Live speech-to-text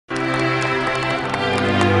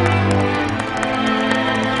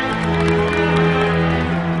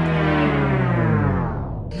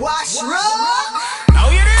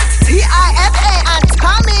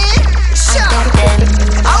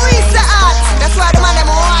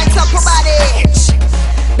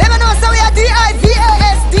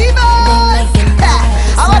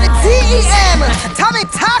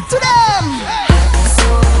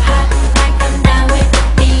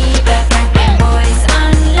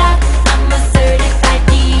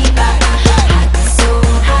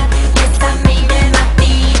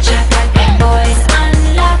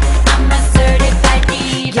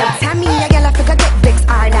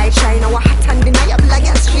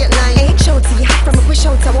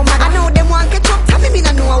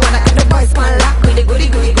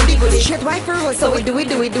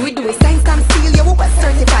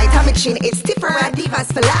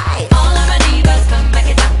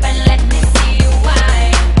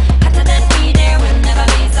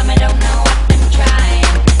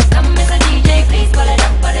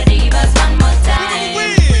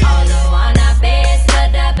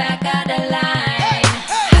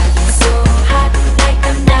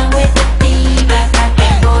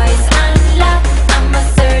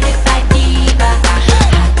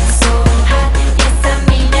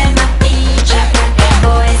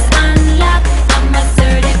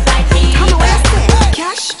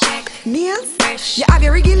Have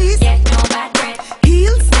your regulars? Get no bad breath.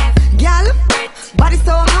 Heels? Gal? Body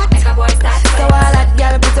so hot. Make a boy start So all that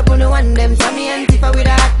gal put up on the one them. Tami and Tifa with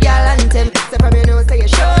a hot gal anthem. Step from your nose, say you're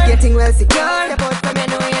sure. Getting well secure. Step out from your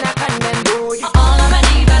nose, you're not condemned. Boy. All of my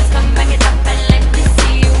divas, come back it up and let me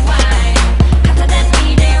see you whine. Hotter than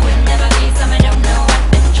me, there will never be some I don't know what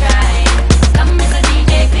to try. Come Mr.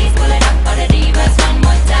 DJ, please pull it up for the divas one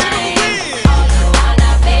more time. All who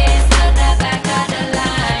wanna face to the back of the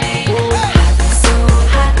line. Hot, so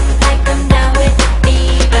hot, I come down with the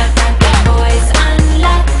diva. Got the boys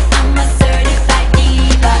unlocked, I'm a certified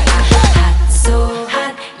diva. Hot, so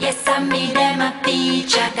hot, yes I made them a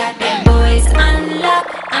feature. Got them boys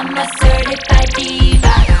unlocked, I'm a certified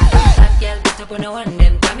diva. That girl put up on the one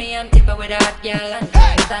them. Tami and Tifa with a hot girl and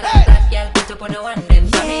that girl put up on the one them.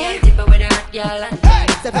 Tami and Tifa with a hot girl and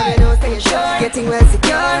Step from your nose, say you're sure. Getting well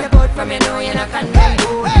secure. Step out from your nose, you're not condemned.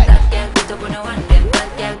 Boy. that girl put up on the one them. That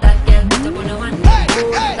girl put up on the one them.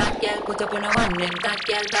 That girl put up on the one them. That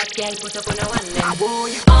girl put up on the one them.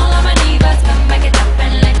 Boy. All of my divas, come back it up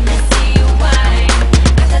and let me see you whine.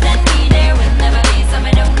 Hotter than me, there will never be some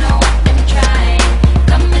I don't know what them trying.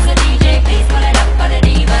 Come Mr. DJ, please pull it up for the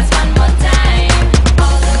divas one more time.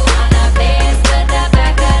 All who wanna face to the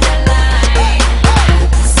back of the line. Hot,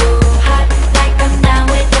 so hot, like I'm down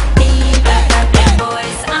with the diva. Got them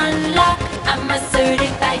boys unlocked, I'm a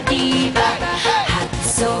certified diva. Hot,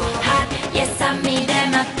 so hot, yes I made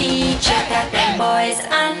them a feature. Got them boys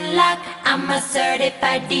unlocked, I'm a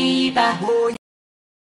certified diva. Boy.